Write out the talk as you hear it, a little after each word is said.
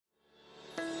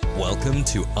Welcome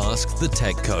to Ask the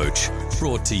Tech Coach,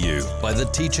 brought to you by the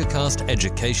TeacherCast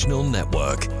Educational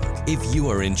Network. If you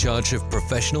are in charge of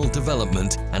professional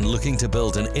development and looking to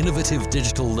build an innovative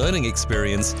digital learning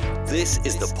experience, this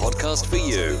is the podcast for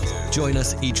you. Join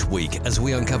us each week as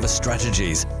we uncover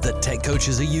strategies that tech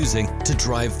coaches are using to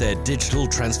drive their digital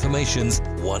transformations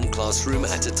one classroom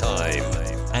at a time.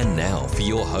 And now for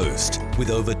your host, with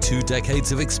over 2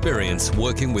 decades of experience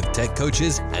working with tech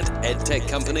coaches and ed tech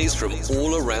companies from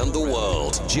all around the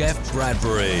world, Jeff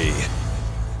Bradbury.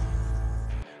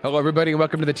 Hello, everybody, and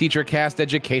welcome to the TeacherCast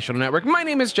Educational Network. My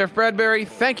name is Jeff Bradbury.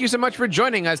 Thank you so much for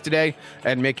joining us today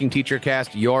and making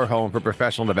TeacherCast your home for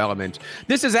professional development.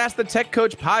 This is Ask the Tech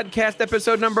Coach podcast,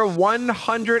 episode number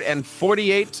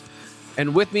 148.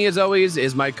 And with me, as always,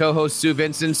 is my co-host, Sue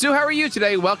Vincent. Sue, how are you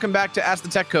today? Welcome back to Ask the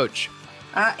Tech Coach.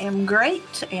 I am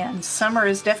great, and summer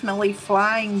is definitely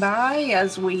flying by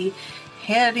as we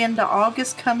head into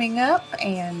August coming up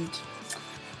and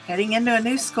heading into a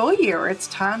new school year. It's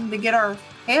time to get our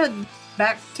head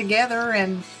back together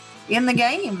and in the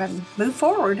game and move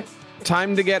forward.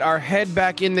 Time to get our head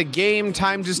back in the game.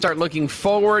 Time to start looking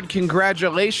forward.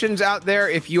 Congratulations out there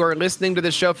if you are listening to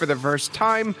the show for the first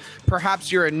time.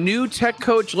 Perhaps you're a new tech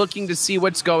coach looking to see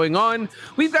what's going on.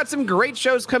 We've got some great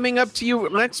shows coming up to you.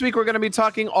 Next week, we're going to be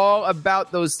talking all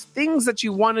about those things that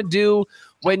you want to do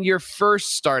when you're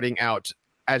first starting out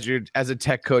as a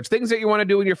tech coach, things that you want to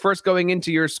do when you're first going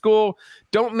into your school.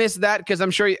 Don't miss that, because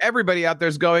I'm sure everybody out there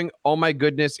is going, oh my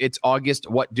goodness, it's August.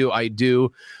 What do I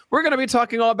do? We're going to be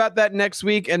talking all about that next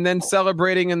week and then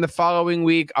celebrating in the following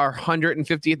week our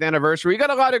 150th anniversary. We got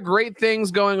a lot of great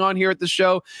things going on here at the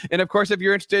show. And of course, if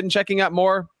you're interested in checking out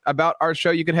more about our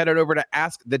show, you can head on over to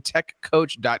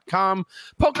askthetechcoach.com.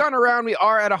 Poke on around. We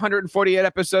are at 148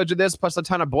 episodes of this, plus a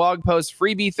ton of blog posts,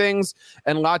 freebie things,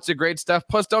 and lots of great stuff.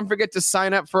 Plus, don't forget to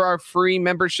sign up for our free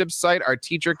membership site, our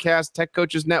TeacherCast Tech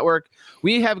Coaches Network.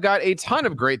 We have got a ton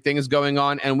of great things going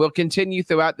on, and we'll continue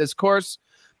throughout this course.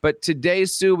 But today,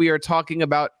 Sue, we are talking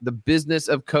about the business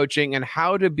of coaching and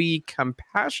how to be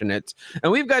compassionate.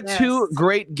 And we've got two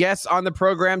great guests on the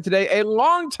program today, a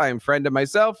longtime friend of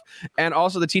myself and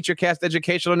also the TeacherCast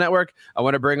Educational Network. I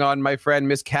want to bring on my friend,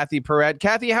 Miss Kathy Perrett.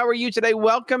 Kathy, how are you today?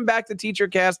 Welcome back to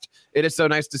TeacherCast. It is so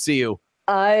nice to see you.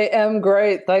 I am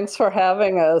great. Thanks for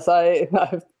having us. I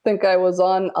think I was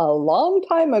on a long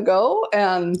time ago,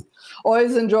 and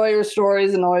always enjoy your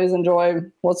stories and always enjoy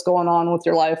what's going on with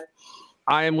your life.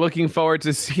 I am looking forward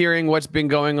to hearing what's been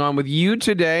going on with you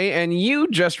today. And you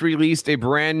just released a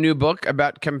brand new book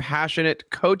about compassionate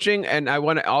coaching. And I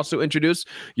want to also introduce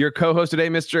your co-host today,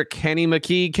 Mr. Kenny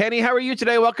McKee. Kenny, how are you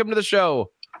today? Welcome to the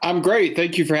show. I'm great.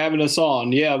 Thank you for having us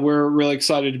on. Yeah, we're really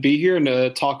excited to be here and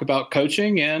to talk about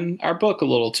coaching and our book a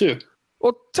little too.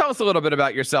 Well, tell us a little bit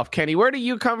about yourself, Kenny. Where do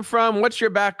you come from? What's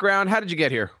your background? How did you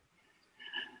get here?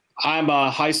 I'm a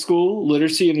high school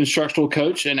literacy and instructional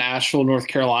coach in Asheville, North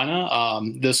Carolina.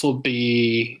 Last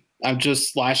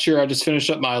year, I just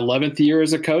finished up my 11th year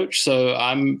as a coach. So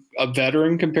I'm a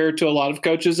veteran compared to a lot of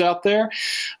coaches out there.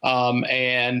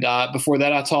 Before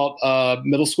that, I taught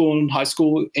middle school and high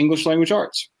school English language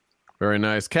arts. Very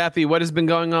nice. Kathy, what has been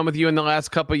going on with you in the last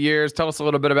couple of years? Tell us a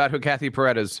little bit about who Kathy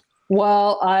Perrett is.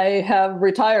 Well, I have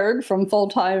retired from the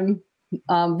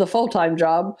full-time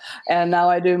job, and now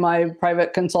I do my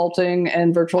private consulting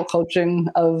and virtual coaching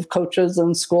of coaches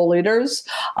and school leaders.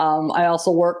 I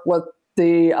also work with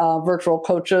the virtual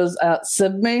coaches at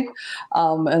SIBME,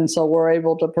 and so we're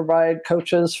able to provide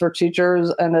coaches for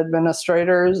teachers and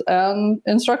administrators and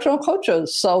instructional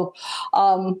coaches. So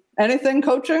anything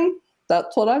coaching,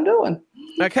 that's what I'm doing.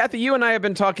 Now, Kathy, you and I have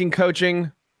been talking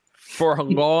coaching for a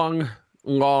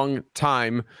long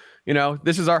time. You know,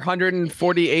 this is our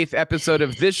 148th episode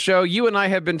of this show. You and I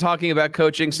have been talking about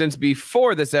coaching since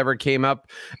before this ever came up.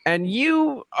 And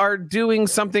you are doing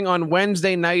something on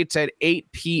Wednesday nights at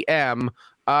 8 p.m.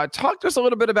 Talk to us a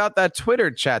little bit about that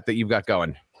Twitter chat that you've got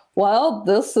going. Well,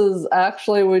 this is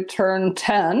actually, we turned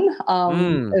 10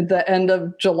 at the end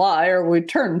of July, or we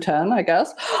turned 10, I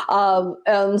guess.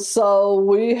 And so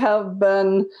we have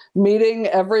been meeting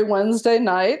every Wednesday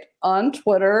night on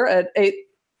Twitter at 8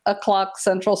 o'clock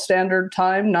Central Standard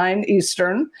Time, 9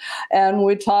 Eastern. And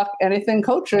we talk anything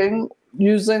coaching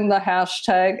using the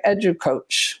hashtag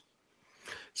EduCoach.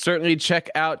 Certainly check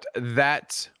out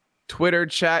that Twitter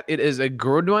chat. It is a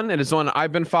good one. It is one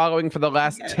I've been following for the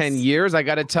last 10 years. I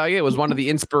got to tell you, it was one of the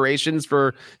inspirations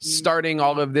for starting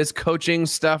all of this coaching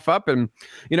stuff up. And,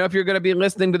 you know, if you're going to be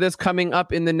listening to this coming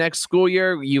up in the next school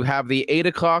year, you have the 8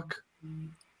 o'clock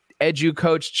Edu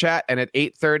Coach chat, and at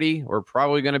 8:30 we're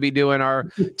probably going to be doing our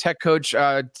Tech Coach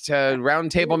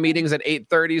roundtable meetings at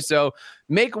 8:30. So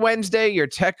make Wednesday your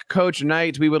Tech Coach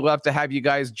night. We would love to have you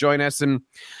guys join us. And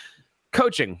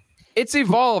coaching, it's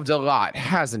evolved a lot,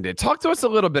 hasn't it? Talk to us a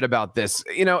little bit about this.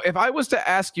 If I was to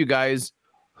ask you guys,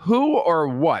 who or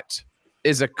what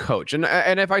is a coach? And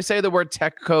if I say the word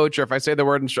tech coach, or if I say the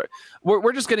word instructor,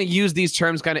 we're just going to use these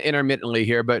terms kind of intermittently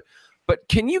here. But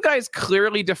can you guys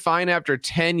clearly define, after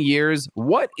 10 years,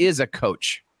 what is a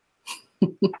coach?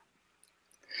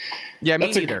 Yeah,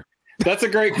 me neither. That's a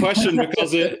great question,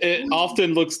 because it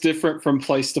often looks different from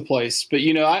place to place. But,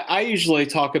 I usually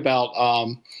talk about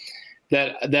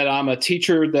that I'm a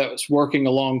teacher that's working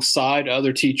alongside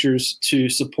other teachers to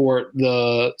support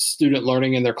the student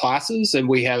learning in their classes. And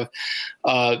we have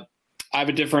I have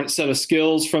a different set of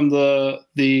skills from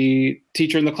the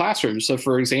teacher in the classroom. So,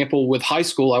 for example, with high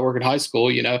school, I work in high school.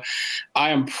 I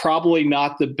am probably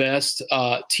not the best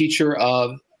teacher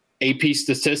of AP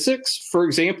statistics, for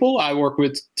example. I work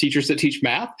with teachers that teach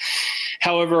math.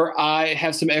 However, I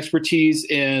have some expertise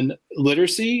in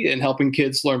literacy and helping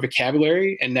kids learn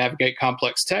vocabulary and navigate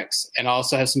complex texts. And I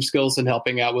also have some skills in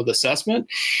helping out with assessment.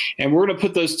 And we're going to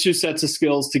put those two sets of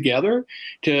skills together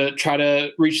to try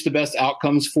to reach the best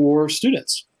outcomes for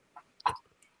students.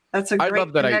 That's a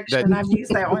great connection. I've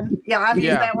used that one. Yeah, I've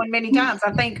used that one many times,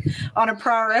 I think, on a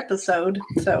prior episode.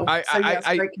 So it's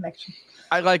a great connection.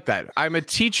 I like that. I'm a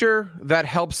teacher that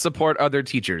helps support other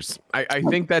teachers. I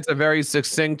think that's a very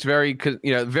succinct, very,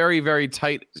 very, very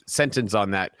tight sentence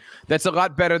on that. That's a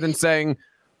lot better than saying,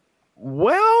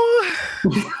 well,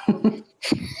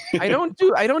 I don't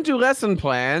do lesson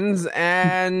plans,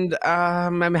 and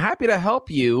I'm happy to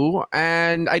help you,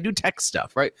 and I do tech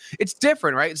stuff, right? It's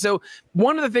different, right? So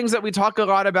one of the things that we talk a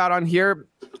lot about on here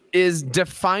is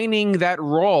defining that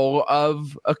role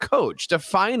of a coach,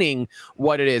 defining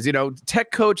what it is,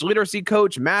 tech coach, literacy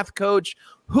coach, math coach.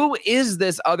 Who is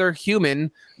this other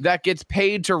human that gets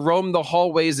paid to roam the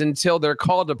hallways until they're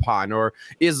called upon, or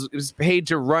is paid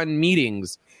to run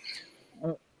meetings?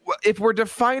 If we're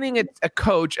defining a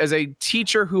coach as a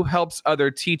teacher who helps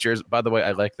other teachers, by the way,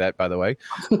 I like that, by the way.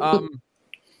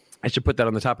 I should put that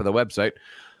on the top of the website.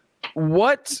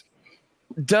 What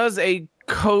does a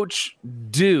coach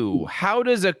do? How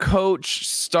does a coach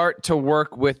start to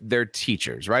work with their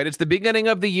teachers, right? It's the beginning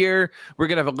of the year. We're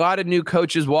going to have a lot of new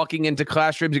coaches walking into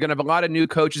classrooms. You're going to have a lot of new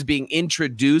coaches being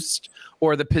introduced,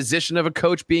 or the position of a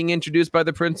coach being introduced by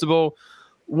the principal.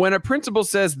 When a principal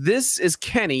says, this is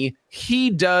Kenny, he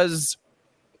does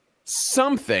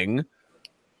something.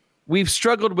 We've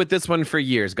struggled with this one for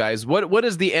years, guys. What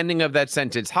is the ending of that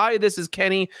sentence? Hi, this is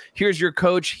Kenny. Here's your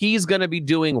coach. He's going to be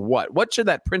doing what? What should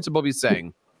that principal be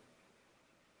saying?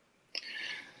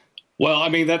 Well, I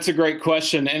mean, that's a great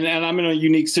question. And I'm in a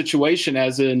unique situation,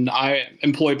 as in I'm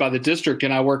employed by the district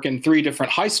and I work in 3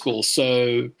 different high schools.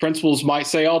 So principals might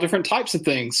say all different types of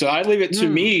things. So I leave it to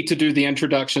me to do the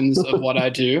introductions of what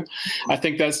I do. I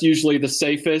think that's usually the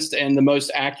safest and the most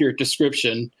accurate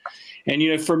description.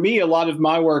 And, for me, a lot of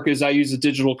my work is I use a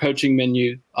digital coaching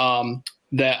menu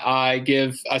that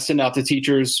I send out to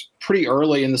teachers pretty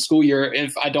early in the school year.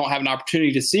 If I don't have an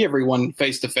opportunity to see everyone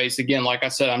face to face, again, like I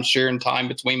said, I'm sharing time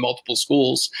between multiple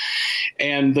schools.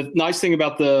 And the nice thing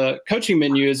about the coaching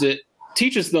menu is it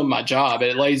teaches them my job.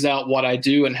 It lays out what I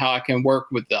do and how I can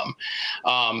work with them.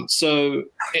 So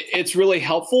it's really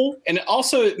helpful. And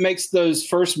it makes those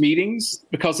first meetings,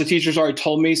 because the teachers already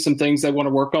told me some things they want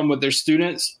to work on with their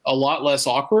students, a lot less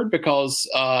awkward, because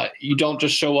you don't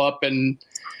just show up and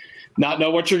not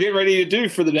know what you're getting ready to do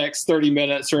for the next 30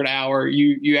 minutes or an hour.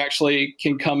 You actually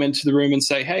can come into the room and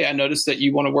say, hey, I noticed that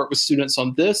you want to work with students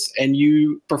on this and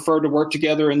you prefer to work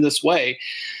together in this way.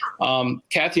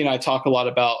 Kathy and I talk a lot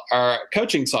about our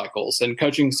coaching cycles, and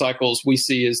coaching cycles we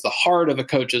see as the heart of a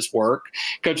coach's work.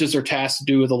 Coaches are tasked to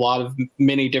do with a lot of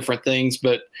many different things,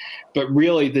 but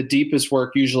really the deepest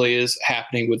work usually is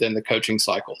happening within the coaching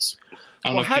cycles. I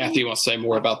don't know if Kathy wants to say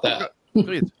more about that.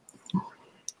 Please.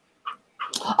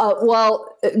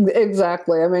 Well,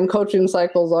 exactly. I mean, coaching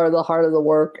cycles are the heart of the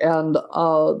work, and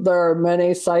there are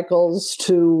many cycles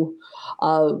to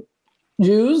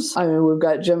use. I mean, we've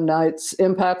got Jim Knight's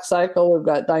Impact Cycle. We've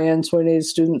got Diane Sweeney's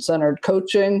Student-Centered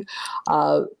Coaching.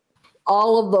 All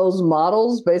of those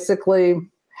models basically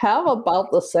have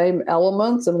about the same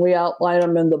elements, and we outline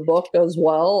them in the book as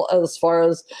well, as far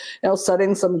as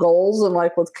setting some goals. And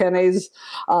like with Kenny's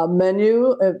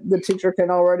menu, the teacher can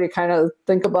already kind of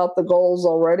think about the goals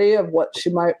already of what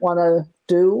she might want to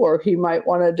do or he might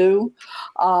want to do.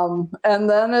 And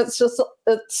then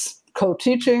it's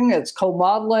co-teaching, it's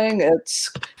co-modeling,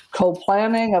 it's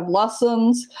co-planning of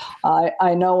lessons.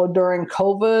 I know during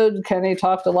COVID, Kenny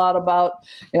talked a lot about,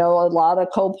 a lot of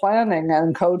co-planning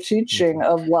and co-teaching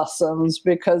of lessons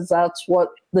because that's what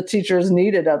the teachers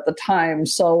needed at the time.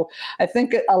 So I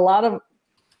think a lot of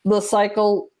the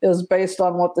cycle is based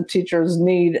on what the teachers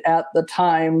need at the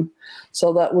time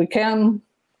so that we can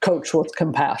coach with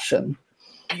compassion.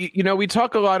 We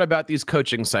talk a lot about these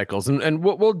coaching cycles, and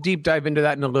we'll deep dive into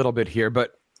that in a little bit here.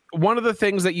 But one of the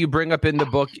things that you bring up in the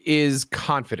book is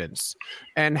confidence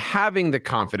and having the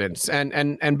confidence.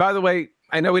 And by the way,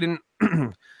 I know we didn't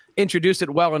introduce it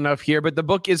well enough here, but the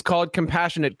book is called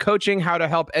Compassionate Coaching: How to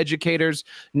Help Educators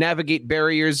Navigate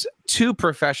Barriers to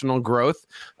Professional Growth.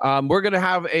 We're going to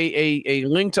have a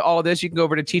link to all this. You can go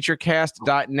over to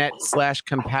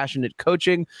teachercast.net/compassionate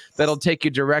coaching. That'll take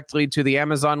you directly to the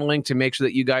Amazon link to make sure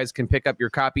that you guys can pick up your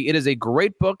copy. It is a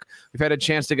great book. We've had a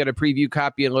chance to get a preview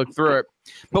copy and look through it.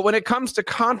 But when it comes to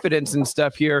confidence and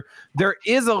stuff here, there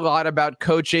is a lot about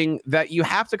coaching that you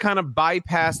have to kind of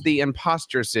bypass the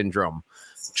imposter syndrome.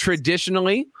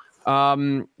 Traditionally,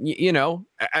 and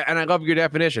I love your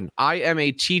definition. I am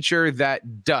a teacher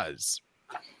that does.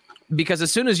 Because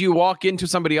as soon as you walk into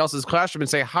somebody else's classroom and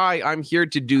say, "Hi, I'm here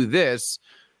to do this,"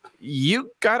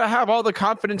 you got to have all the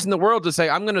confidence in the world to say,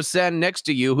 "I'm going to stand next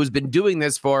to you who's been doing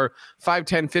this for 5,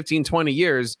 10, 15, 20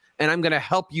 years, and I'm going to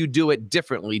help you do it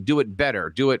differently, do it better,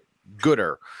 do it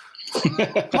gooder."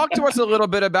 Talk to us a little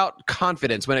bit about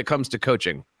confidence when it comes to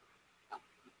coaching.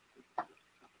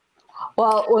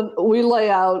 Well, when we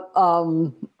lay out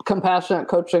compassionate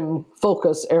coaching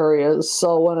focus areas,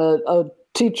 so when a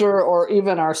teacher or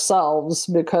even ourselves,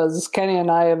 because Kenny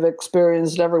and I have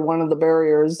experienced every one of the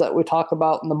barriers that we talk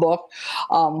about in the book,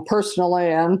 personally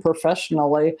and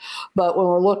professionally. But when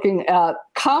we're looking at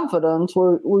confidence,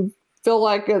 we feel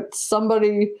like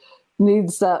somebody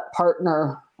needs that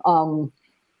partner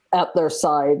at their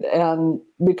side, and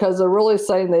because they're really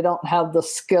saying they don't have the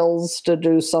skills to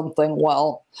do something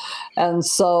well. And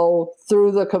so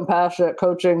through the compassionate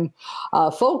coaching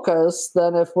focus,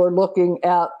 then if we're looking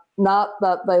at not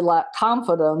that they lack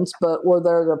confidence, but we're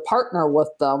there to partner with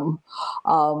them,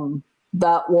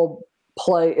 that will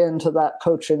play into that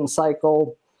coaching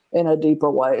cycle in a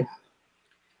deeper way.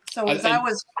 So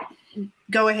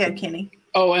go ahead, Kenny.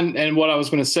 Oh, and what I was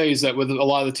going to say is that with a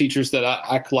lot of the teachers that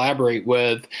I collaborate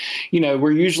with,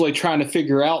 we're usually trying to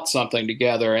figure out something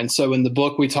together. And so in the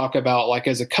book, we talk about, like,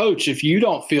 as a coach, if you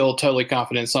don't feel totally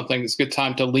confident in something, it's a good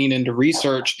time to lean into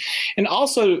research. And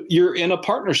also, you're in a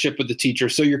partnership with the teacher.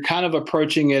 So you're kind of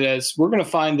approaching it as, we're going to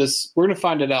find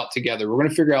it out together. We're going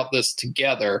to figure out this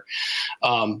together.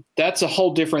 That's a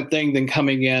whole different thing than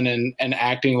coming in and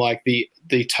acting like the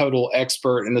total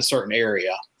expert in a certain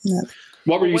area. Yeah.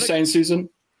 What were you saying,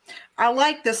 Susan? I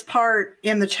like this part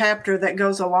in the chapter that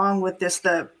goes along with this,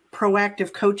 the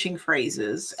proactive coaching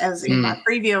phrases. As in my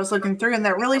preview, I was looking through, and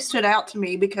that really stood out to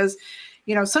me because,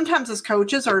 sometimes as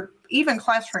coaches or even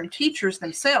classroom teachers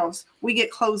themselves, we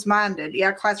get closed-minded. Yeah,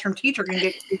 a classroom teacher can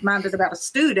get closed-minded about a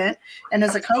student, and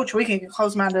as a coach, we can get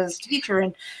closed-minded as a teacher,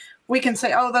 and we can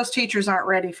say, "Oh, those teachers aren't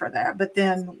ready for that." But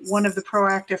then one of the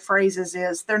proactive phrases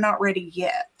is, "They're not ready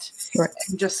yet." Right.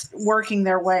 And just working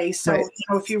their way. So, right.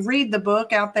 If you read the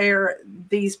book out there,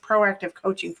 these proactive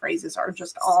coaching phrases are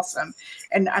just awesome.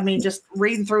 And I mean, just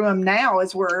reading through them now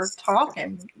as we're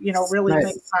talking, really right.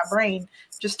 makes my brain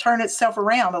just turn itself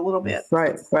around a little bit.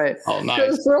 Right. Oh,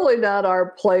 nice. It's really not our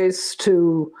place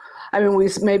to, we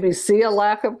maybe see a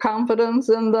lack of confidence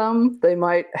in them. They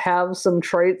might have some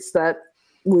traits that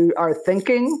we are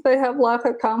thinking they have lack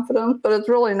of confidence, but it's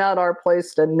really not our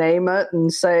place to name it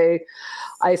and say,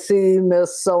 "I see,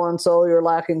 Miss So-and-so, you're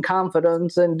lacking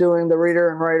confidence in doing the reader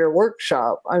and writer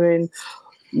workshop."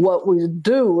 What we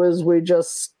do is we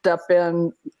just step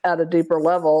in at a deeper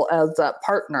level as that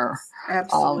partner.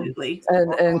 Absolutely.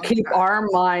 And keep our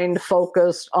mind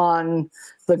focused on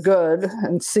the good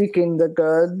and seeking the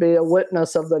good, be a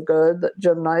witness of the good that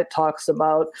Jim Knight talks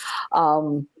about,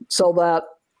 so that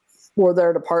we're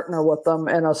there to partner with them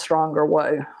in a stronger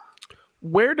way.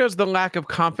 Where does the lack of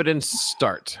confidence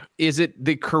start? Is it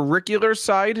the curricular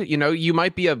side? You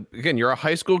might be you're a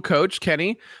high school coach,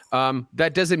 Kenny.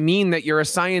 That doesn't mean that you're a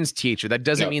science teacher. That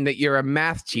doesn't mean that you're a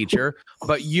math teacher,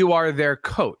 but you are their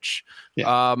coach.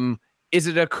 Yeah. Is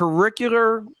it a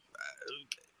curricular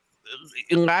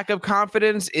lack of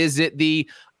confidence? Is it the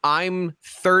I'm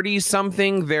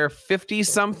 30-something, they're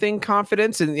 50-something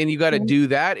confidence, and you got to do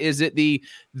that? Is it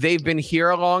they've been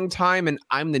here a long time and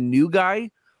I'm the new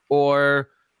guy? Or,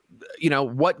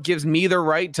 what gives me the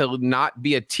right to not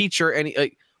be a teacher?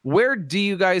 Where do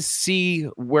you guys see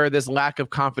where this lack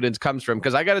of confidence comes from?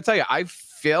 Because I got to tell you, I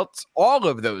felt all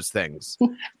of those things.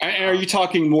 And are you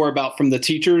talking more about from the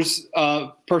teacher's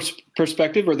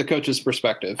perspective or the coach's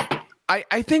perspective?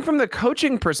 I think from the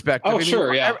coaching perspective. Oh,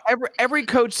 sure, yeah. Every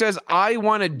coach says, I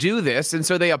want to do this, and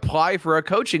so they apply for a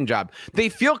coaching job. They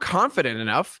feel confident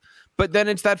enough, but then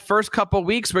it's that first couple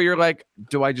weeks where you're like,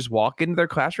 do I just walk into their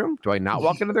classroom? Do I not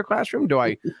walk into their classroom? Do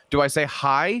I say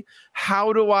hi?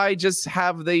 How do I just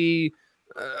have the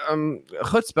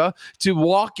chutzpah to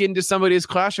walk into somebody's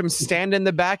classroom, stand in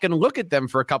the back and look at them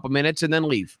for a couple minutes and then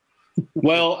leave?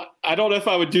 Well, I don't know if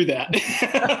I would do that.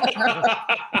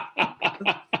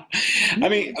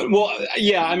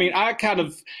 I kind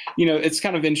of, it's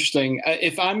kind of interesting.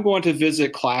 If I'm going to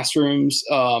visit classrooms,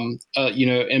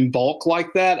 in bulk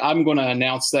like that, I'm going to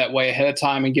announce that way ahead of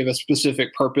time and give a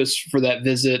specific purpose for that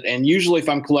visit. And usually if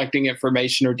I'm collecting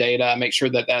information or data, I make sure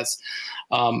that that's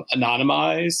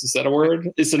anonymized. Is that a word?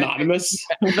 It's anonymous.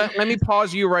 Let me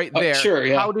pause you right there. Sure.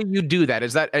 Yeah. How do you do that?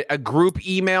 Is that a group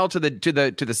email to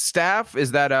the staff?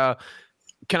 Is that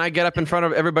can I get up in front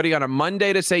of everybody on a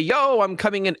Monday to say, yo, I'm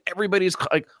coming in? Everybody's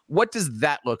like, what does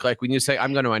that look like when you say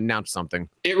I'm going to announce something?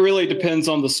 It really depends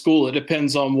on the school. It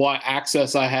depends on what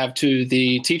access I have to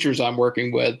the teachers I'm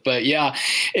working with. But yeah,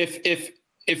 if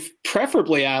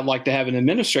preferably I'd like to have an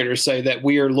administrator say that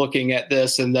we are looking at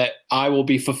this and that I will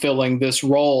be fulfilling this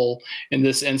role in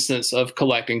this instance of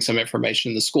collecting some information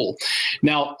in the school.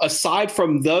 Now, aside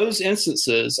from those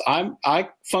instances, I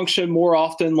function more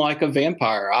often like a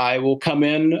vampire. I will come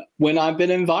in when I've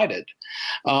been invited.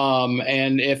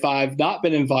 And if I've not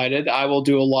been invited, I will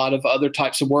do a lot of other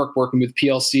types of work, working with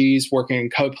PLCs, working in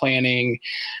co-planning,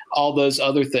 all those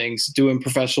other things, doing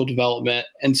professional development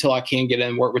until I can get in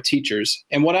and work with teachers.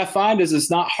 And what I find is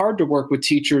it's not hard to work with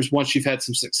teachers once you've had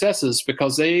some successes,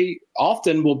 because they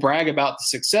often will brag about the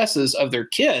successes of their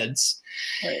kids.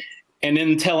 Right. And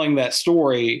in telling that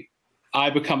story, I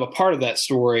become a part of that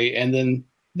story. And then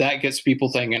that gets people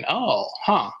thinking, oh,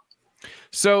 huh.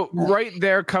 So right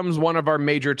there comes one of our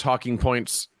major talking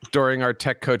points during our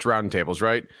tech coach roundtables,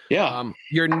 right? Yeah.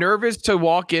 You're nervous to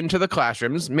walk into the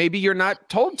classrooms. Maybe you're not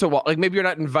told to walk, like maybe you're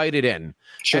not invited in.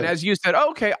 Sure. And as you said,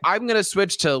 okay, I'm going to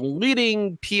switch to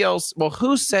leading PLC. Well,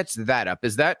 who sets that up?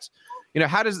 Is that,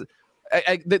 how does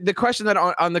the question that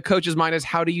on the coach's mind is,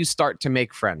 how do you start to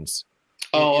make friends?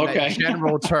 Oh, okay. That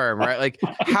general term, right? Like,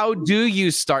 how do you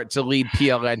start to lead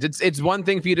PLNs? It's one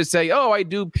thing for you to say, oh, I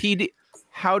do PD.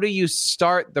 How do you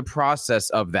start the process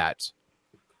of that?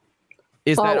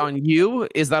 Is that on you?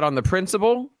 Is that on the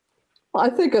principal? I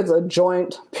think it's a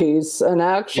joint piece. And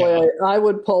actually, I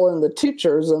would pull in the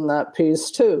teachers in that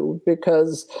piece too,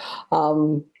 because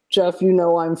Jeff,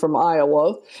 I'm from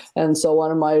Iowa. And so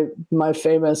one of my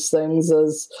famous things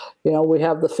is, we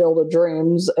have the Field of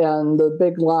Dreams and the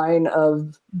big line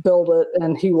of build it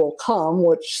and he will come,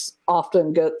 which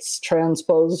often gets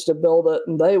transposed to build it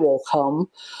and they will come.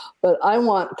 But I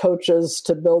want coaches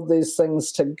to build these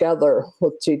things together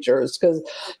with teachers, because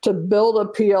to build a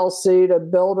PLC, to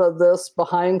build this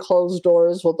behind closed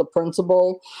doors with the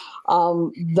principal,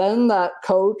 then that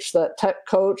coach, that tech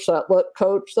coach, that lit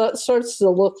coach, that starts to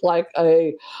look like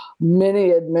a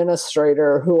mini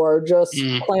administrator who are just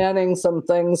planning some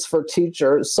things for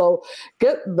teachers. So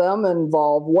get them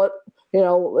involved.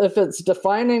 If it's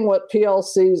defining what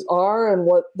PLCs are and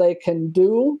what they can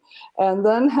do, and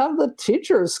then have the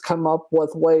teachers come up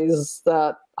with ways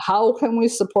that how can we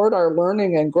support our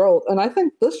learning and growth? And I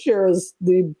think this year is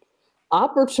the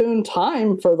opportune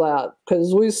time for that,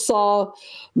 because we saw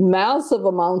massive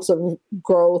amounts of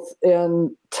growth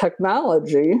in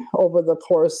technology over the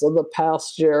course of the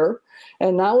past year.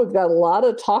 And now we've got a lot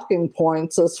of talking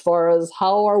points as far as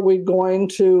how are we going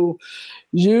to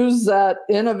use that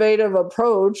innovative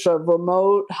approach of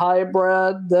remote,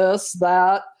 hybrid, this,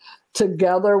 that,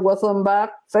 together with them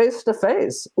back face to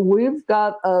face. We've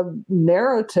got a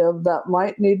narrative that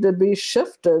might need to be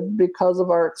shifted because of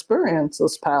our experience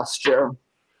this past year.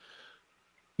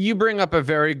 You bring up a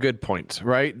very good point,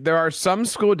 right? There are some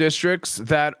school districts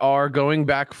that are going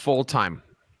back full time.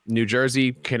 New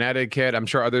Jersey, Connecticut, I'm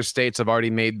sure other states have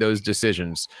already made those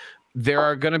decisions. There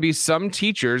are going to be some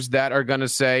teachers that are going to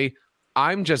say,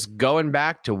 I'm just going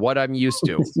back to what I'm used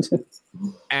to.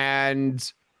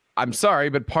 And I'm sorry,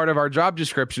 but part of our job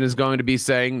description is going to be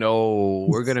saying, no,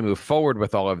 we're going to move forward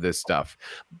with all of this stuff.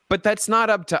 But that's not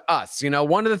up to us.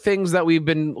 One of the things that we've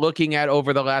been looking at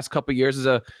over the last couple of years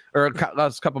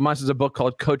last couple of months is a book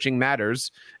called Coaching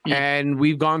Matters. And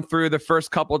we've gone through the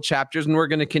first couple of chapters, and we're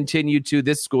going to continue to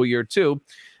this school year too.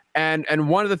 And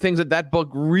one of the things that book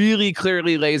really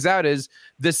clearly lays out is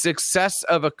the success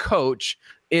of a coach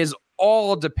is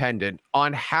all dependent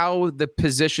on how the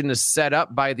position is set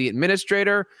up by the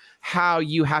administrator, how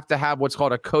you have to have what's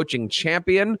called a coaching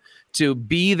champion to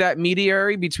be that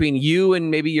mediator between you and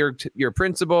maybe your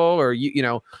principal, or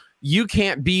you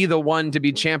can't be the one to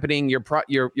be championing your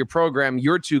program.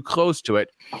 You're too close to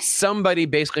it. Somebody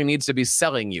basically needs to be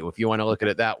selling you, if you want to look at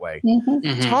it that way.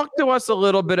 Talk to us a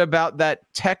little bit about that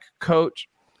tech coach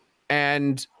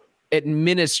and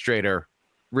administrator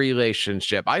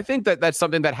relationship. I think that's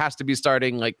something that has to be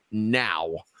starting like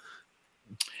now.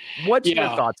 What's your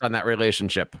thoughts on that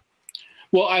relationship?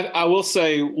 Well, I will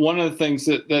say one of the things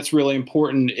that's really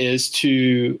important is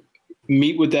to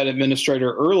meet with that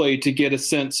administrator early to get a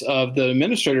sense of the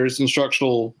administrator's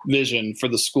instructional vision for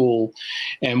the school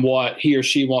and what he or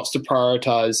she wants to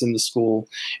prioritize in the school.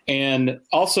 And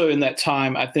also in that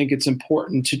time, I think it's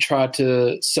important to try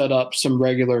to set up some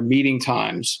regular meeting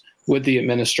times with the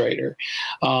administrator.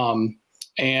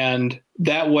 And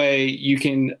that way you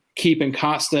can keep in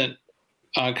constant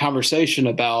conversation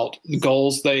about the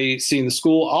goals they see in the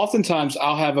school. Oftentimes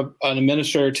I'll have an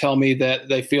administrator tell me that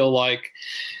they feel like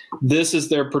this is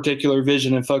their particular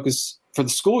vision and focus for the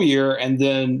school year. And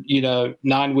then,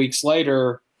 9 weeks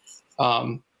later,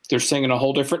 they're singing a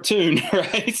whole different tune,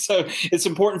 right? So it's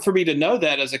important for me to know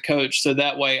that as a coach. So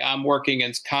that way I'm working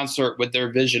in concert with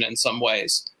their vision in some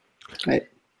ways. Right.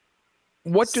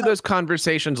 What do those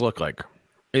conversations look like?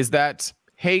 Is that,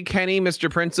 hey, Kenny, Mr.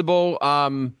 Principal,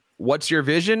 what's your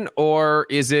vision? Or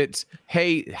is it,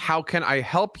 hey, how can I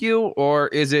help you? Or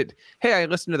is it, hey, I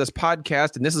listened to this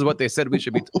podcast and this is what they said we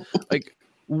should be like,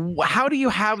 how do you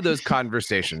have those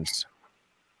conversations?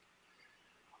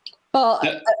 Well,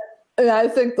 I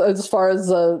think as far as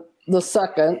the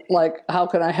second, like, how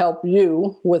can I help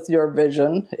you with your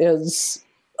vision is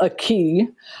a key.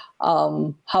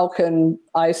 How can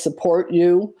I support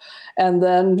you? And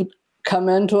then come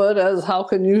into it as how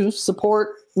can you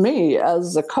support me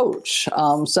as a coach,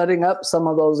 setting up some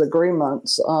of those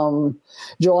agreements.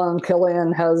 Joanne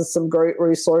Killian has some great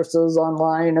resources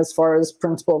online as far as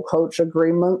principal-coach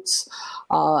agreements.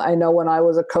 I know when I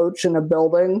was a coach in a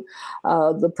building,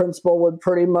 the principal would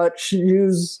pretty much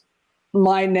use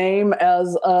my name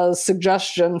as a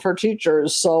suggestion for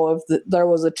teachers. So if there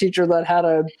was a teacher that had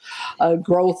a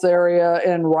growth area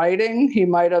in writing, he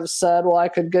might have said, well, I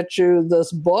could get you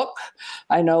this book.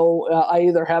 I know I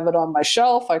either have it on my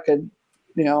shelf. I could,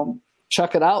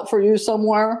 check it out for you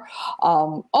somewhere.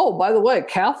 Oh, by the way,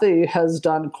 Kathy has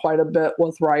done quite a bit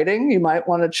with writing. You might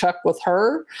want to check with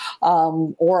her.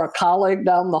 Or a colleague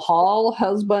down the hall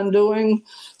has been doing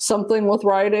something with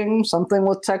writing, something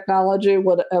with technology,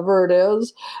 whatever it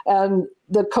is. And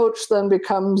the coach then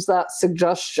becomes that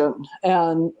suggestion.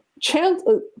 And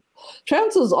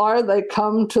chances are they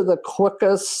come to the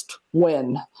quickest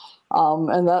win.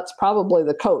 And that's probably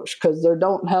the coach, because they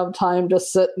don't have time to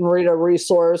sit and read a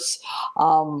resource.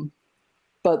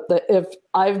 But if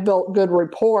I've built good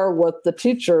rapport with the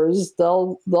teachers,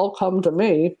 they'll come to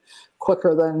me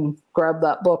quicker than grab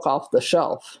that book off the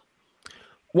shelf.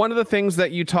 One of the things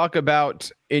that you talk about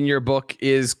in your book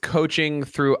is coaching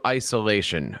through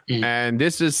isolation. And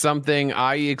this is something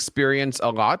I experience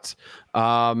a lot.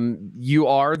 You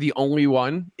are the only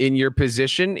one in your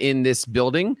position in this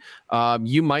building.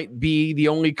 You might be the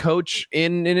only coach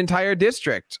in an entire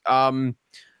district.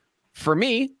 For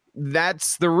me,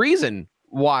 that's the reason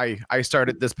why I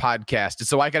started this podcast,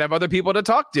 so I could have other people to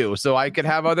talk to, so I could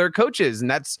have other coaches. And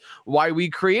that's why we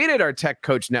created our Tech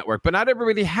Coach Network. But not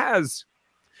everybody has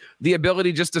the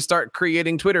ability just to start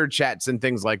creating Twitter chats and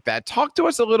things like that. Talk to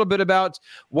us a little bit about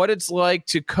what it's like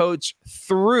to coach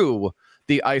through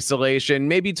the isolation.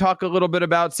 Maybe talk a little bit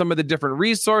about some of the different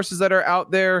resources that are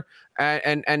out there,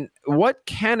 and what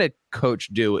can a coach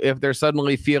do if they're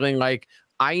suddenly feeling like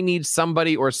I need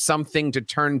somebody or something to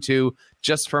turn to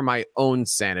just for my own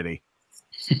sanity.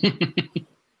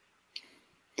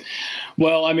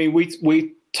 Well, I mean,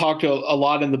 we talked a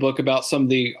lot in the book about some of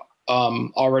the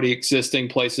already existing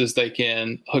places they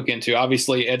can hook into.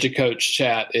 Obviously, EduCoach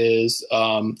chat is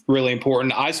really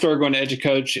important. I started going to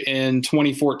EduCoach in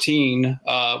 2014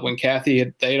 when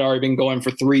Kathy they'd already been going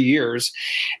for 3 years.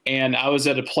 And I was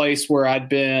at a place where I'd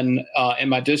been in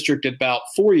my district about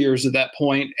 4 years at that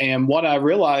point. And what I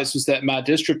realized was that my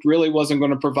district really wasn't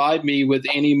going to provide me with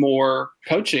any more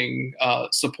coaching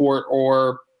support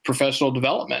or professional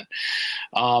development.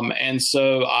 And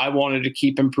so I wanted to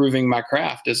keep improving my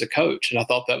craft as a coach. And I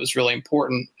thought that was really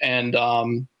important. And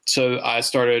So I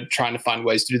started trying to find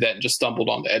ways to do that and just stumbled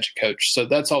on the EduCoach. So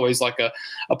that's always like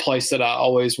a place that I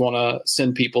always want to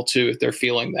send people to if they're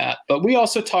feeling that. But we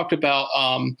also talked about,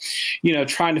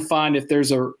 trying to find if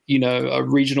there's a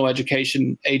regional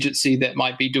education agency that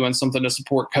might be doing something to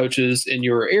support coaches in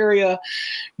your area.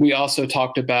 We also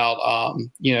talked about,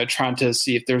 trying to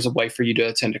see if there's a way for you to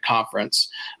attend a conference.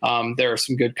 There are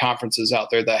some good conferences out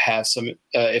there that have some,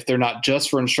 if they're not just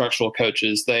for instructional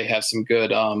coaches, they have some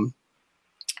good,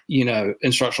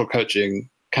 instructional coaching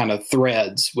kind of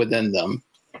threads within them.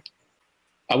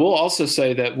 I will also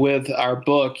say that with our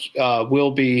book,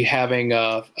 we'll be having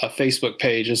a Facebook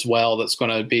page as well. That's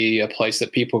going to be a place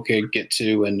that people could get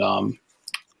to, and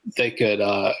they could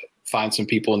find some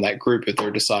people in that group if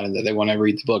they're deciding that they want to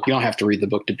read the book. You don't have to read the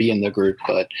book to be in the group,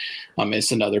 but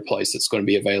it's another place that's going to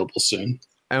be available soon.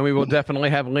 And we will definitely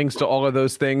have links to all of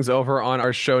those things over on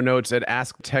our show notes at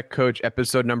Ask Tech Coach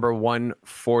episode number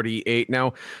 148.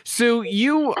 Now, Sue,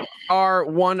 you are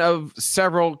one of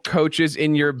several coaches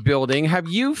in your building. Have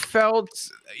you felt,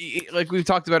 like we've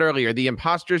talked about earlier, the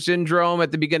imposter syndrome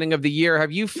at the beginning of the year?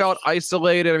 Have you felt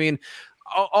isolated? I mean,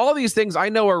 all these things I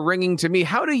know are ringing to me.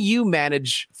 How do you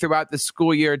manage throughout the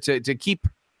school year to keep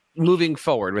moving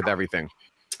forward with everything?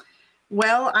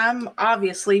 Well, I'm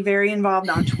obviously very involved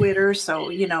on Twitter,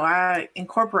 so, I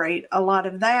incorporate a lot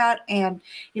of that. And,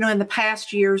 in the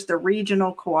past years, the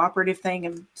regional cooperative thing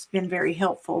has been very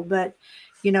helpful. But,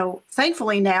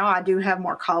 thankfully now I do have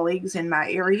more colleagues in my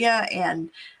area, and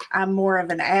I'm more of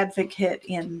an advocate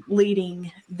in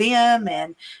leading them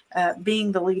and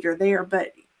being the leader there.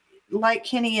 But like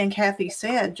Kenny and Kathy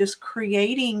said, just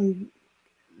creating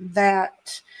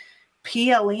that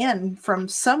PLN from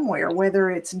somewhere,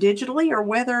 whether it's digitally or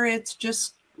whether it's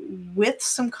just with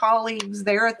some colleagues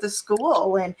there at the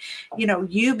school, and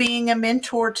you being a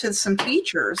mentor to some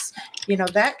teachers,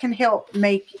 that can help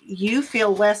make you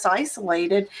feel less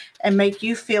isolated and make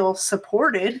you feel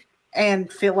supported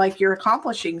and feel like you're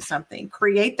accomplishing something.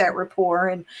 Create that rapport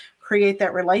and create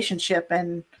that relationship,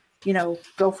 and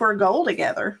go for a goal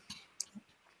together.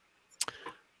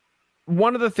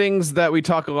 One of the things that we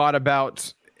talk a lot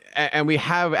about, and we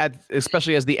have,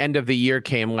 especially as the end of the year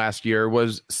came last year,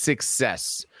 was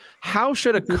success. How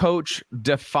should a coach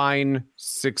define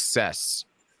success?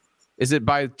 Is it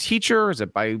by teacher? Is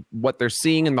it by what they're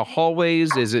seeing in the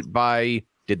hallways? Is it by,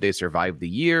 did they survive the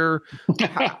year?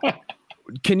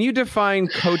 Can you define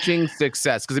coaching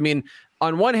success? Because,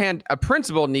 on one hand, a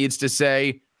principal needs to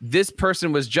say, this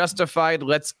person was justified,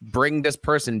 let's bring this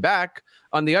person back.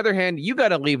 On the other hand, you got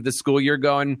to leave the school year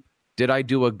going, did I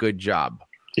do a good job?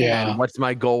 Yeah. And what's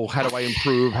my goal? How do I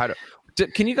improve?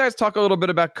 Can you guys talk a little bit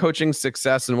about coaching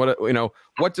success and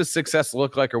what does success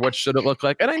look like, or what should it look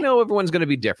like? And I know everyone's going to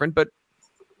be different, but.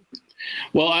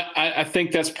 Well, I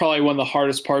think that's probably one of the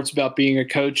hardest parts about being a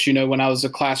coach. When I was a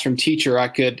classroom teacher, I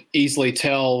could easily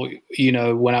tell,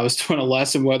 when I was doing a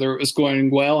lesson, whether it was going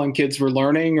well and kids were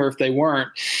learning or if they weren't.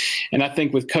 And I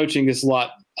think with coaching, it's a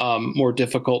lot more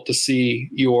difficult to see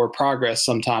your progress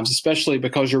sometimes, especially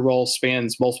because your role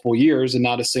spans multiple years and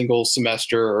not a single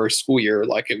semester or school year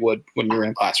like it would when you're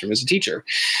in a classroom as a teacher.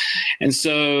 And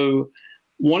so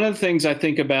one of the things I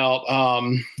think about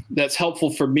that's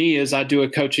helpful for me is I do a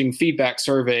coaching feedback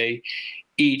survey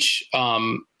each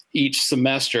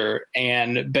semester,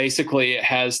 and basically it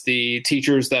has the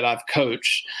teachers that I've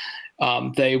coached.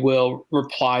 They will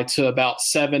reply to about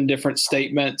 7 different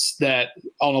statements that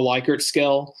on a Likert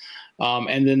scale.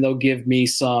 And then they'll give me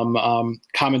some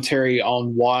commentary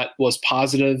on what was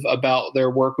positive about their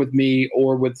work with me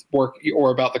or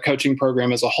about the coaching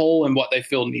program as a whole, and what they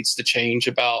feel needs to change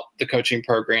about the coaching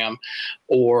program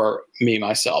or me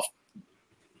myself.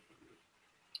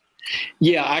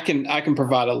 Yeah, I can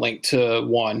provide a link to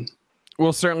one.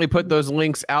 We'll certainly put those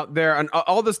links out there and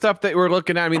all the stuff that we're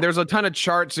looking at. There's a ton of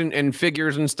charts and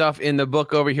figures and stuff in the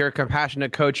book over here,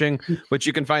 Compassionate Coaching, which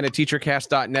you can find at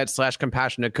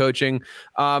teachercast.net/compassionate coaching.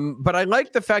 But I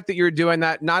like the fact that you're doing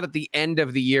that not at the end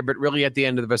of the year, but really at the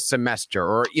end of a semester.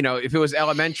 Or, if it was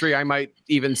elementary, I might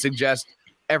even suggest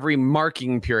every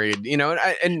marking period,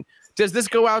 and does this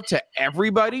go out to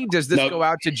everybody? Does this go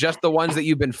out to just the ones that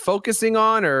you've been focusing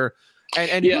on,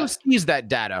 and who sees that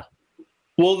data?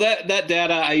 Well, that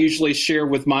data I usually share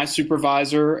with my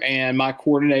supervisor and my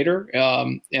coordinator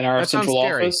in our central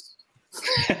office.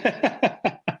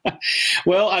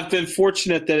 Well, I've been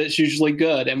fortunate that it's usually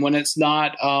good. And when it's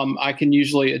not, I can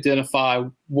usually identify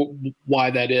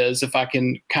why that is if I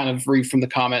can kind of read from the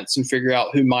comments and figure out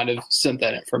who might have sent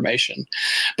that information.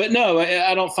 But no,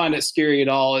 I don't find it scary at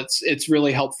all. It's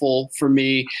really helpful for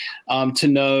me to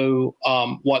know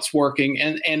what's working.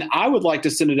 And I would like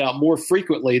to send it out more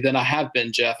frequently than I have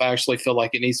been, Jeff. I actually feel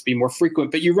like it needs to be more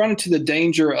frequent. But you run into the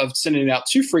danger of sending it out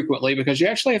too frequently because you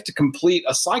actually have to complete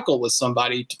a cycle with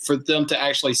somebody for them to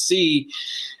actually see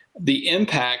the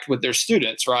impact with their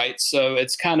students, right? So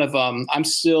it's kind of, I'm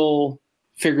still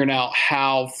figuring out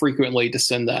how frequently to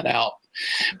send that out.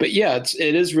 But yeah,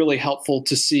 it is really helpful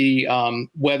to see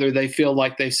whether they feel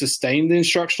like they've sustained the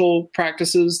instructional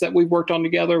practices that we've worked on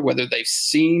together, whether they've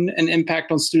seen an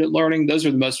impact on student learning. Those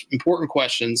are the most important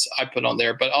questions I put on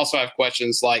there. But also I have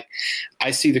questions like, I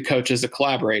see the coach as a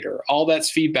collaborator. All that's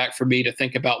feedback for me to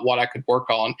think about what I could work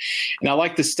on. And I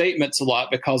like the statements a lot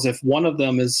because if one of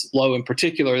them is low in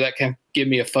particular, that can give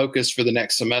me a focus for the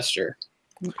next semester.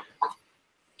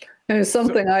 And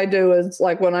something I do is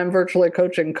like when I'm virtually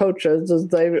coaching coaches is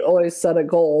they always set a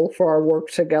goal for our work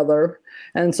together.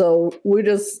 And so we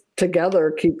just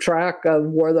together keep track of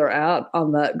where they're at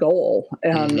on that goal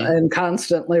and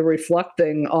constantly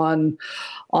reflecting on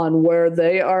where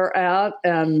they are at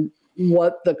and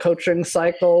what the coaching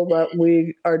cycle that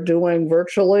we are doing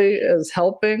virtually is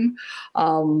helping.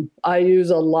 I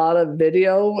use a lot of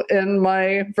video in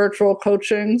my virtual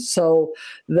coaching, so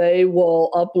they will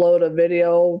upload a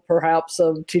video perhaps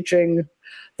of teaching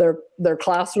their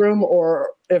classroom, or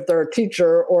if they're a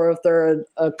teacher or if they're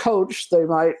a coach, they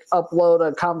might upload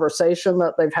a conversation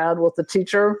that they've had with the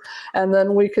teacher, and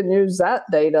then we can use that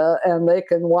data and they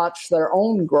can watch their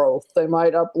own growth. They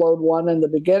might upload one in the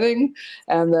beginning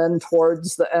and then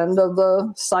towards the end of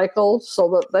the cycle so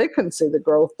that they can see the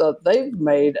growth that they've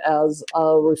made as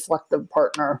a reflective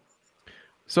partner.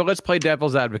 So let's play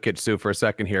devil's advocate, Sue, for a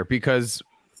second here, because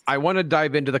I want to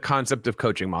dive into the concept of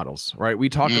coaching models, right? We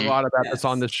talk a lot about this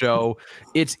on the show.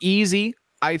 It's easy,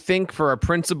 I think, for a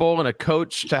principal and a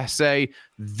coach to say,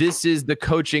 this is the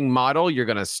coaching model. You're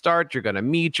going to start, you're going to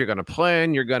meet, you're going to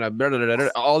plan, you're going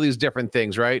to all these different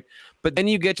things, right? But then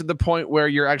you get to the point where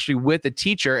you're actually with a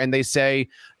teacher and they say,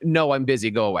 no, I'm busy,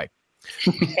 go away.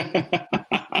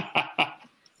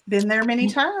 Been there many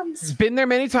times. Been there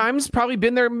many times, probably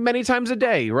been there many times a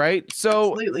day, right?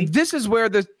 So Absolutely. This is where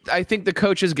I think the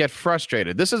coaches get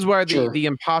frustrated. This is where the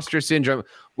imposter syndrome.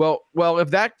 Well, if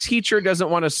that teacher doesn't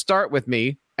want to start with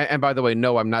me, and by the way,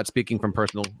 no, I'm not speaking from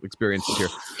personal experiences here.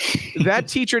 That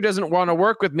teacher doesn't want to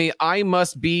work with me. I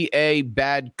must be a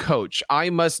bad coach.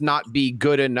 I must not be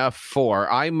good enough for.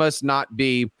 I must not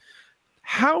be.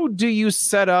 How do you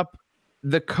set up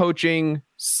the coaching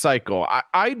cycle?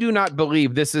 I do not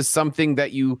believe this is something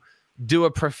that you do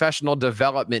a professional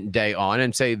development day on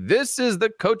and say, this is the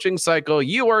coaching cycle.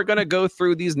 You are going to go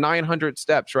through these 900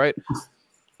 steps, right?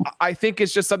 I think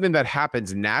it's just something that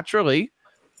happens naturally.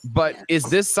 But is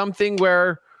this something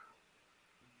where,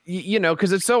 you know,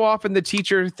 because it's so often the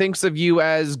teacher thinks of you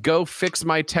as go fix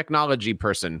my technology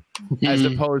person as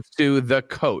opposed to the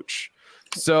coach.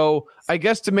 So I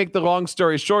guess to make the long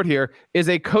story short here, is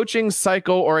a coaching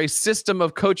cycle or a system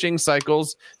of coaching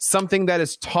cycles something that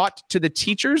is taught to the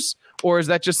teachers, or is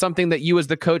that just something that you as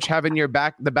the coach have in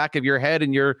the back of your head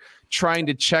and you're trying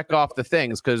to check off the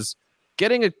things? Because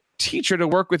getting a teacher to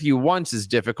work with you once is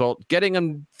difficult. Getting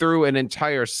them through an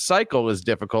entire cycle is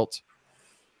difficult.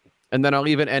 And then I'll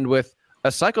even end with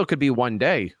a cycle could be one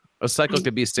day. A cycle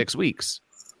could be 6 weeks.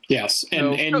 Yes,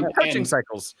 and coaching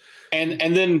cycles, and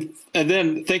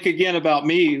then think again about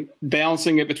me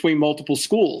balancing it between multiple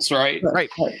schools, right? Right.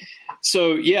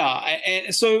 So yeah,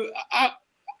 and so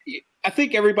I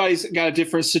think everybody's got a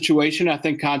different situation. I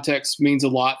think context means a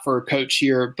lot for a coach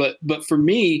here, but for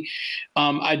me,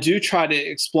 I do try to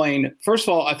explain. First of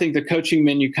all, I think the coaching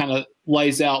menu kind of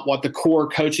lays out what the core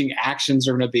coaching actions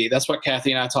are going to be. That's what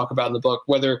Kathy and I talk about in the book,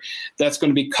 whether that's going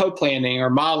to be co-planning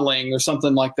or modeling or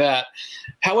something like that.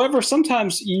 However,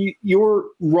 sometimes your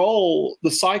role, the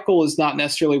cycle is not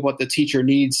necessarily what the teacher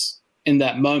needs in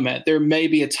that moment. There may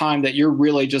be a time that you're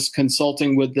really just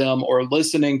consulting with them or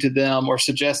listening to them or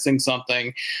suggesting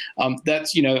something.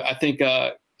 That's, I think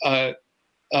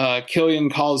Killian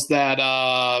calls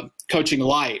that coaching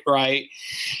light, right?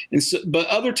 And so, but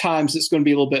other times it's going to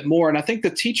be a little bit more. And I think the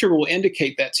teacher will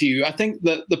indicate that to you. I think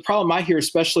the problem I hear,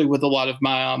 especially with a lot of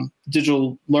my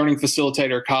digital learning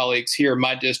facilitator colleagues here in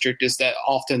my district, is that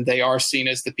often they are seen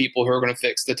as the people who are going to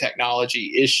fix the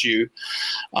technology issue.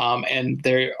 And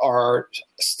they are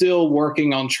still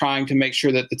working on trying to make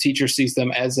sure that the teacher sees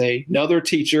them as another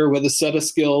teacher with a set of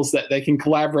skills that they can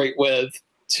collaborate with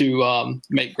to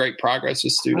make great progress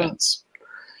with students.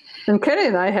 And Kenny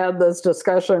and I had this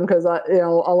discussion because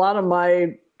a lot of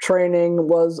my training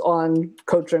was on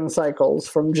coaching cycles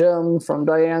from Jim, from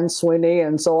Diane Sweeney,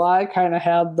 and so I kind of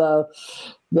had the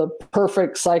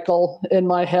perfect cycle in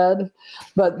my head.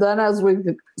 But then as we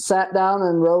sat down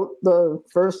and wrote the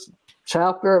first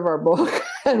chapter of our book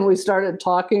and we started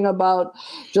talking about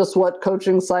just what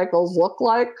coaching cycles look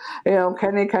like,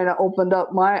 Kenny kind of opened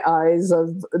up my eyes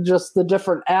of just the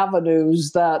different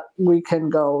avenues that we can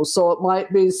go. So it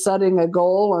might be setting a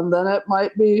goal, and then it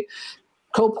might be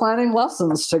co-planning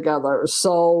lessons together.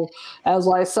 So as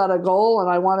I set a goal and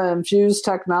I want to infuse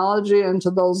technology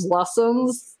into those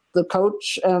lessons, the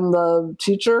coach and the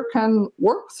teacher can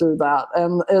work through that,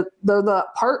 and they're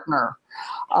that partner.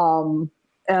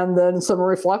 And then some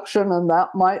reflection, and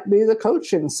that might be the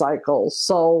coaching cycle.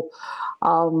 So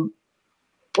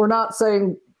we're not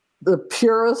saying the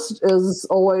purest is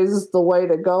always the way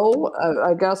to go.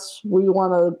 I guess we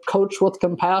want to coach with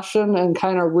compassion and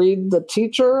kind of read the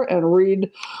teacher and read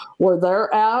where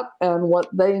they're at and what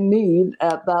they need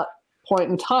at that point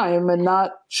in time, and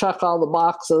not check all the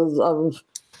boxes of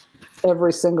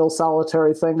every single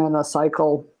solitary thing in a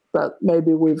cycle that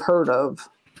maybe we've heard of.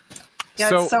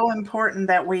 Yeah, it's so important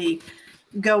that we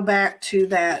go back to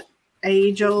that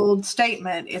age-old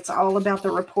statement. It's all about the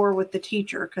rapport with the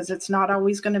teacher, because it's not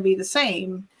always going to be the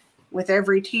same with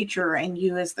every teacher and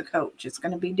you as the coach. It's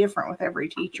going to be different with every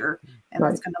teacher, and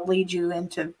That's going to lead you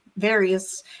into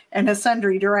various and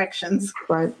sundry directions.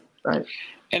 Right.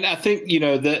 And I think,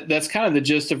 that's kind of the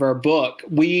gist of our book.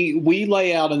 We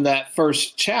lay out in that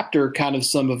first chapter kind of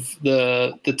some of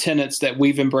the tenets that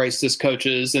we've embraced as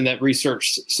coaches and that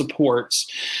research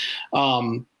supports.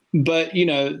 But,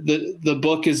 the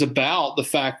book is about the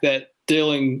fact that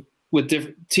dealing with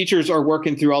different teachers are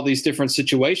working through all these different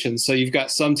situations. So you've got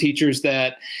some teachers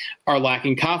that are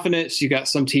lacking confidence. You've got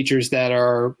some teachers that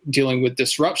are dealing with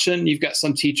disruption. You've got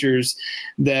some teachers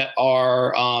that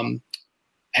are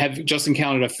have just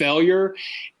encountered a failure.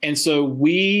 And so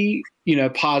we,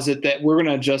 posit that we're going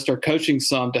to adjust our coaching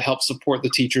some to help support the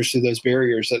teachers through those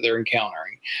barriers that they're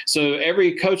encountering. So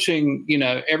every coaching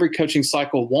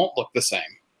cycle won't look the same.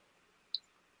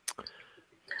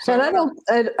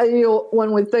 And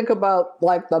when we think about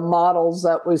like the models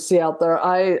that we see out there,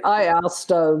 I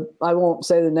asked, I won't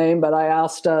say the name, but I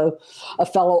asked a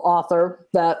fellow author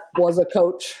that was a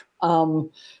coach,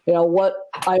 what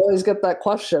I always get that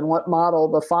question, what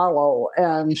model to follow?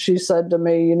 And she said to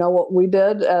me, what we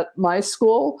did at my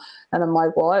school? And I'm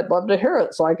like, well, I'd love to hear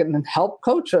it so I can help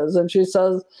coaches. And she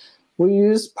says, we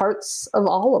use parts of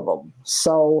all of them.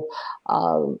 So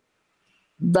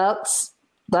that's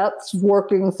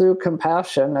working through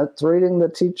compassion. It's reading the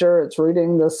teacher, it's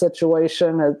reading the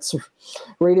situation, it's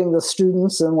reading the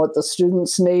students and what the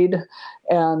students need,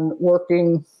 and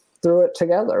working through it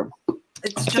together.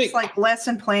 It's just like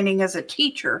lesson planning as a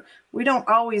teacher. We don't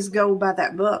always go by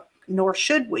that book, nor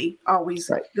should we always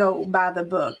go by the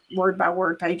book, word by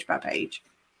word, page by page.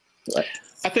 Right.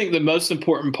 I think the most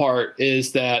important part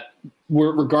is that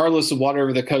regardless of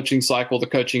whatever the coaching cycle, the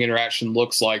coaching interaction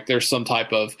looks like, there's some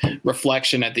type of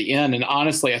reflection at the end. And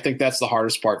honestly, I think that's the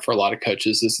hardest part for a lot of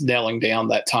coaches, is nailing down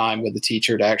that time with the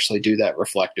teacher to actually do that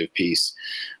reflective piece.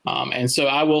 And so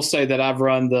I will say that I've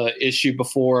run the issue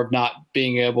before of not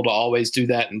being able to always do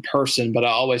that in person, but I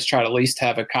always try to at least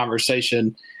have a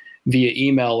conversation via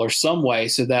email or some way,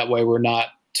 so that way we're not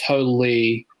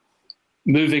totally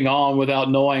moving on without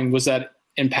knowing, was that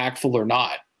impactful or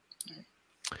not.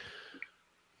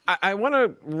 I want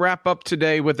to wrap up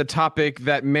today with a topic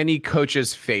that many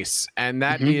coaches face, and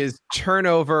that is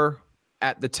turnover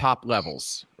at the top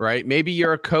levels, right? Maybe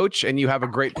you're a coach and you have a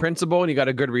great principal and you got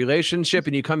a good relationship,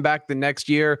 and you come back the next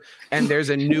year and there's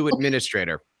a new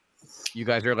administrator. You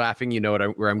guys are laughing. You know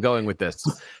where I'm going with this.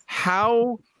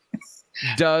 How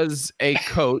does a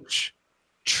coach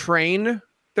train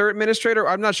their administrator?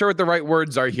 I'm not sure what the right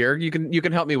words are here. You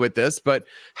can help me with this, but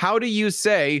how do you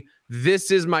say,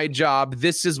 this is my job,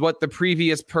 this is what the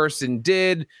previous person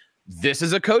did, this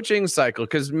is a coaching cycle?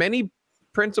 Because many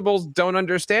principals don't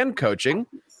understand coaching.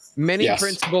 Many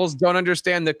principals don't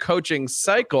understand the coaching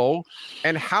cycle.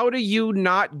 And how do you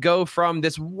not go from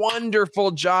this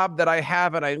wonderful job that I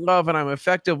have and I love and I'm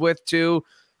effective with to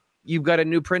you've got a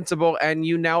new principal and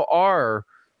you now are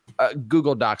a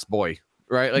Google Docs boy,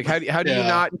 right? Like how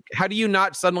do you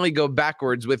not suddenly go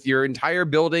backwards with your entire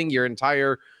building, your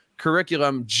entire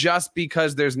curriculum, just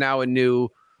because there's now a new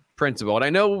principal? And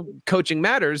I know Coaching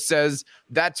Matters says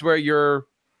that's where your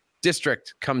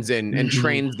district comes in and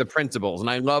trains the principals. And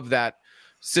I love that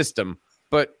system.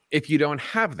 But if you don't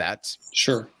have that,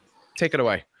 sure, take it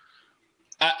away.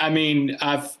 I mean,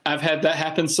 I've had that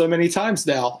happen so many times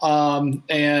now.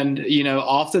 And,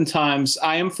 oftentimes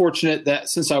I am fortunate that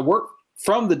since I work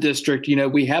from the district,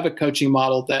 we have a coaching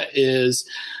model that is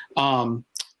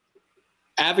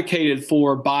advocated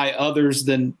for by others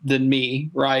than me,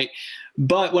 right?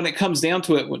 But when it comes down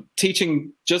to it, when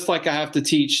teaching, just like I have to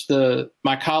teach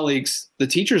my colleagues, the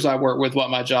teachers I work with, what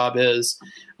my job is,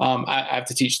 I have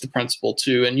to teach the principal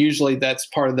too. And usually that's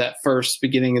part of that first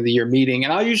beginning of the year meeting.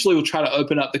 And I usually will try to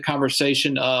open up the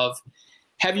conversation of,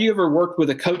 have you ever worked with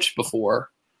a coach before?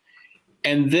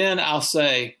 And then I'll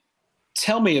say,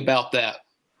 tell me about that.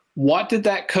 What did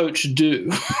that coach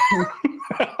do?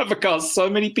 Because so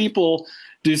many people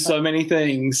do so many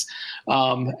things.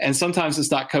 And sometimes it's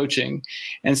not coaching.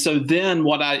 And so then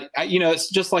what it's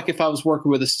just like if I was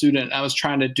working with a student, I was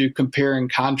trying to do compare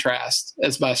and contrast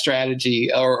as my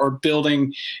strategy or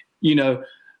building,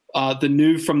 the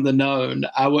new from the known.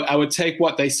 I would take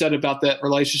what they said about that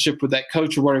relationship with that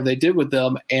coach or whatever they did with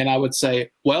them. And I would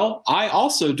say, well, I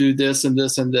also do this and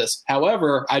this and this.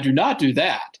 However, I do not do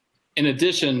that. In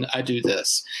addition, I do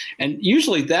this. And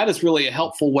usually that is really a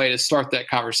helpful way to start that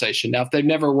conversation. Now, if they've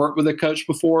never worked with a coach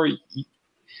before,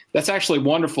 that's actually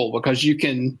wonderful because you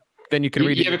can read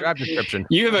your job description.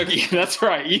 That's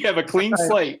right. You have a clean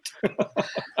slate.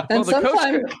 Well,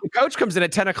 the coach comes in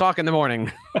at 10 o'clock in the morning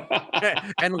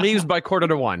and leaves by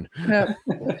 1:45. Yeah.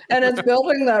 And it's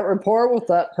building that rapport with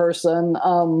that person.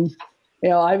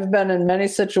 I've been in many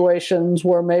situations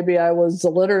where maybe I was a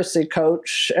literacy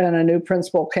coach and a new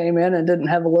principal came in and didn't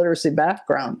have a literacy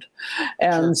background.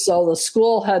 And so the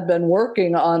school had been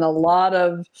working on a lot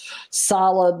of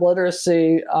solid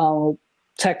literacy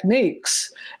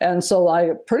techniques. And so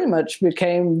I pretty much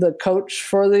became the coach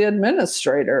for the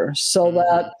administrator so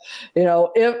that,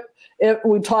 if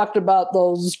we talked about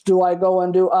those, do I go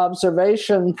and do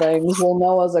observation things? Well,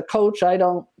 no, as a coach, I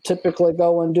don't typically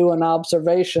go and do an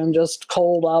observation, just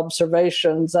cold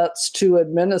observations. That's too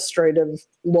administrative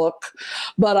look.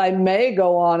 But I may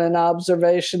go on an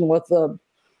observation with the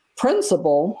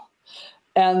principal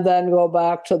and then go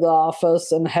back to the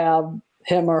office and have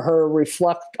him or her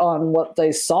reflect on what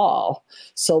they saw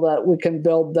so that we can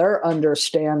build their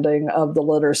understanding of the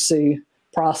literacy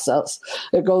process.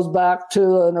 It goes back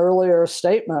to an earlier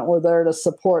statement. We're there to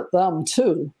support them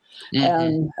too.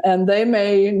 Mm-hmm. And they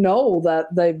may know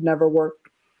that they've never worked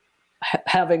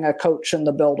having a coach in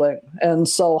the building. And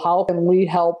so how can we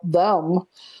help them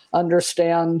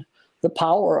understand the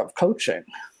power of coaching?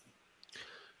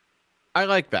 I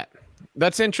like that.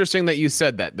 That's interesting that you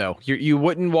said that, though. You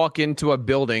wouldn't walk into a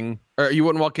building or you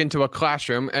wouldn't walk into a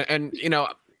classroom and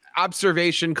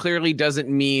observation clearly doesn't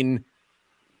mean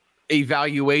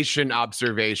evaluation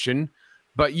observation,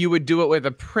 but you would do it with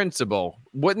a principal.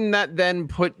 Wouldn't that then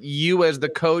put you as the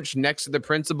coach next to the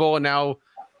principal and now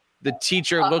the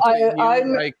teacher looks at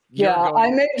you I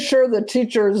made sure the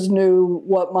teachers knew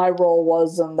what my role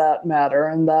was in that matter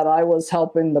and that I was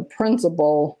helping the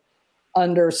principal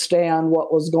understand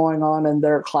what was going on in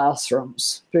their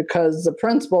classrooms because the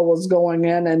principal was going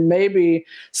in and maybe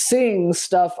seeing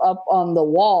stuff up on the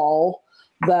wall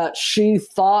that she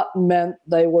thought meant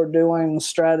they were doing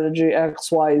strategy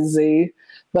XYZ,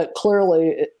 but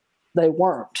clearly they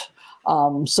weren't.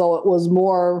 So it was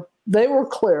more, they were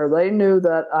clear. They knew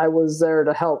that I was there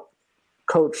to help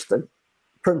coach the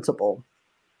principal.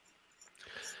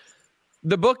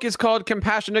 The book is called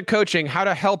Compassionate Coaching, How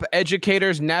to Help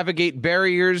Educators Navigate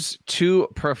Barriers to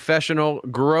Professional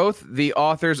Growth. The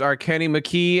authors are Kenny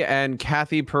McKee and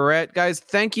Kathy Perrett. Guys,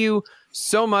 thank you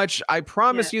so much. I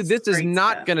promise you this is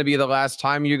not going to be the last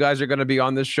time you guys are going to be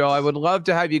on this show. I would love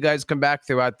to have you guys come back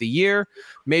throughout the year.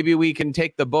 Maybe we can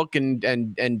take the book and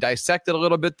dissect it a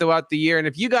little bit throughout the year. And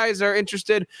if you guys are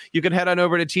interested, you can head on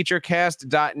over to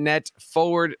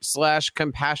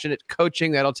teachercast.net/compassionate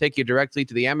coaching. That'll take you directly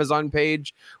to the Amazon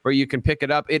page where you can pick it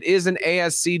up. It is an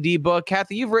ASCD book.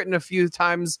 Kathy, you've written a few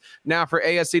times now for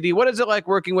ASCD. What is it like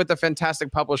working with a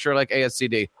fantastic publisher like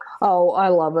ASCD? Oh, I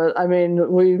love it. I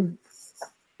mean, we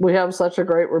have such a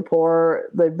great rapport.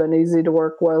 They've been easy to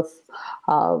work with.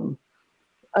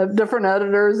 I have different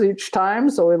editors each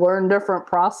time, so we learn different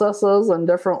processes and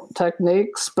different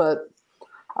techniques, but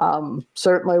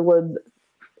certainly would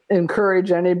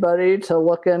encourage anybody to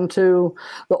look into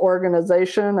the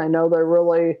organization. I know they're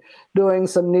really doing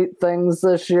some neat things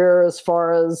this year as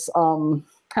far as kind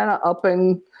of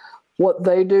upping what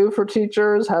they do for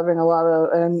teachers, having a lot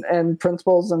of, and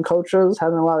principals and coaches,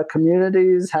 having a lot of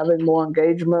communities, having more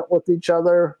engagement with each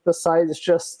other besides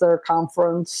just their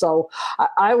conference. So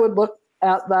I would look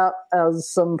at that as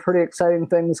some pretty exciting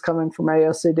things coming from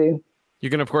ASCD. You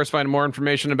can, of course, find more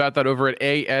information about that over at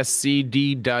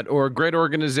ascd.org. Great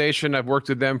organization. I've worked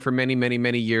with them for many, many,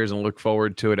 many years and look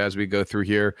forward to it as we go through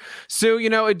here. Sue,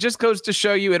 it just goes to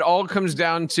show you it all comes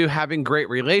down to having great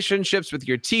relationships with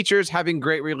your teachers, having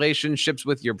great relationships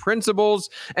with your principals.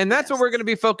 And that's what we're going to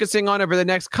be focusing on over the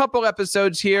next couple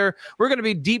episodes here. We're going to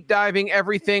be deep diving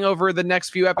everything over the next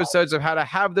few episodes of how to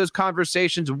have those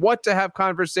conversations, what to have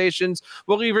conversations.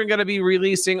 We're even going to be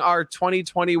releasing our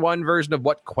 2021 version of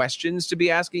what questions to be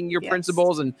asking your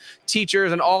principals and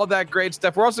teachers and all of that great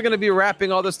stuff. We're also going to be wrapping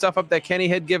all the stuff up that Kenny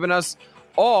had given us.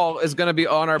 All is going to be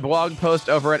on our blog post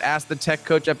over at Ask the Tech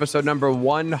Coach, episode number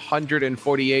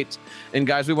 148. And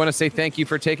guys, we want to say thank you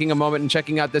for taking a moment and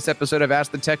checking out this episode of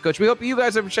Ask the Tech Coach. We hope you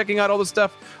guys are checking out all the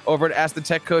stuff over at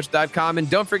AskTheTechCoach.com. And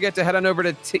don't forget to head on over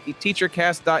to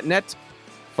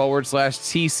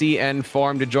teachercast.net/TCN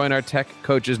forum to join our Tech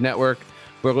Coaches Network.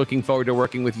 We're looking forward to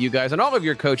working with you guys and all of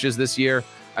your coaches this year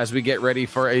as we get ready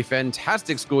for a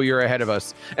fantastic school year ahead of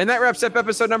us. And that wraps up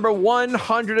episode number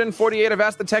 148 of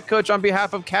Ask the Tech Coach. On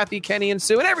behalf of Kathy, Kenny, and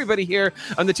Sue, and everybody here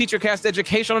on the TeacherCast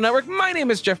Educational Network, my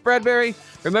name is Jeff Bradbury.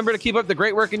 Remember to keep up the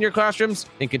great work in your classrooms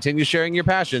and continue sharing your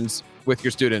passions with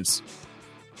your students.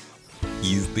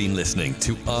 You've been listening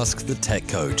to Ask the Tech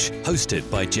Coach, hosted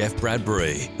by Jeff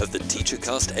Bradbury of the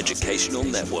TeacherCast Educational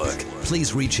Network.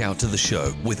 Please reach out to the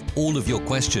show with all of your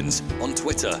questions on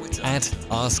Twitter at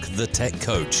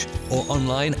AskTheTechCoach or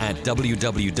online at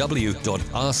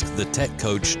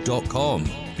www.askthetechcoach.com.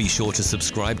 Be sure to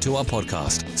subscribe to our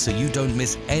podcast so you don't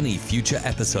miss any future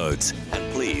episodes.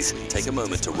 And please take a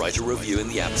moment to write a review in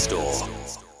the App Store.